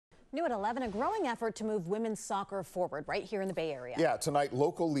New at 11, a growing effort to move women's soccer forward right here in the Bay Area. Yeah, tonight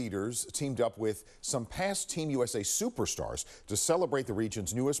local leaders teamed up with some past Team USA superstars to celebrate the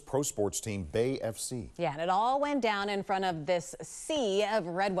region's newest pro sports team, Bay FC. Yeah, and it all went down in front of this sea of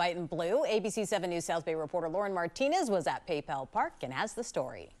red, white, and blue. ABC 7 News South Bay reporter Lauren Martinez was at PayPal Park and has the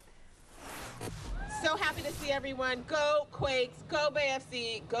story. So happy to see everyone. Go Quakes, go Bay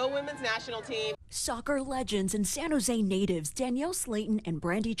FC, go women's national team. Soccer legends and San Jose natives Danielle Slayton and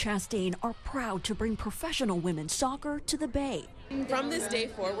Brandy Chastain are proud to bring professional women's soccer to the Bay. From this day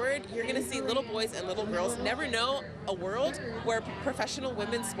forward, you're going to see little boys and little girls never know a world where professional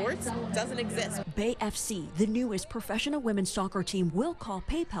women's sports doesn't exist. Bay FC, the newest professional women's soccer team, will call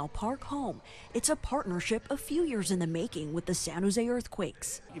PayPal Park home. It's a partnership a few years in the making with the San Jose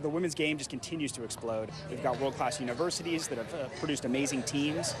Earthquakes. The women's game just continues to explode. We've got world-class universities that have produced amazing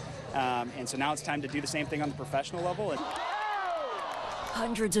teams, and so now it's time to do the same thing on the professional level.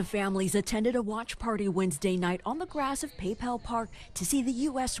 Hundreds of families attended a watch party Wednesday night on the grass of PayPal Park to see the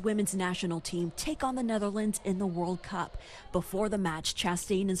U.S. women's national team take on the Netherlands in the World Cup. Before the match,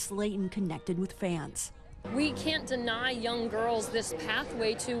 Chastain and Slayton connected with fans. We can't deny young girls this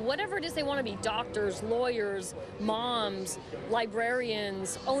pathway to whatever it is they want to be: doctors, lawyers, moms,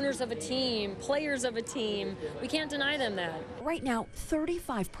 librarians, owners of a team, players of a team. We can't deny them that. Right now,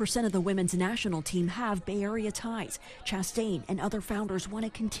 35% of the women's national team have Bay Area ties. Chastain and other founders want to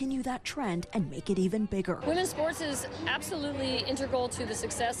continue that trend and make it even bigger. Women's sports is absolutely integral to the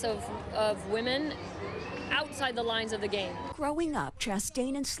success of women outside the lines of the game. Growing up,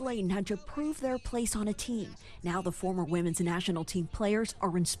 Chastain and Slayton had to prove their place on a team. Now the former women's national team players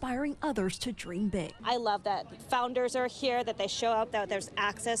are inspiring others to dream big. I love that founders are here, that they show up, that there's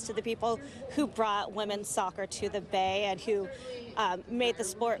access to the people who brought women's soccer to the Bay and who made the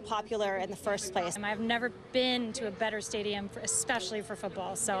sport popular in the first place. I've never been to a better stadium, especially for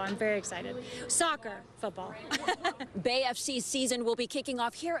football, so I'm very excited. Soccer, football. Bay FC's season will be kicking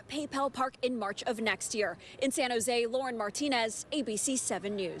off here at PayPal Park in March of next year. In San Jose, Lauren Martinez, ABC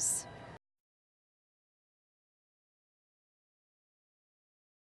 7 News.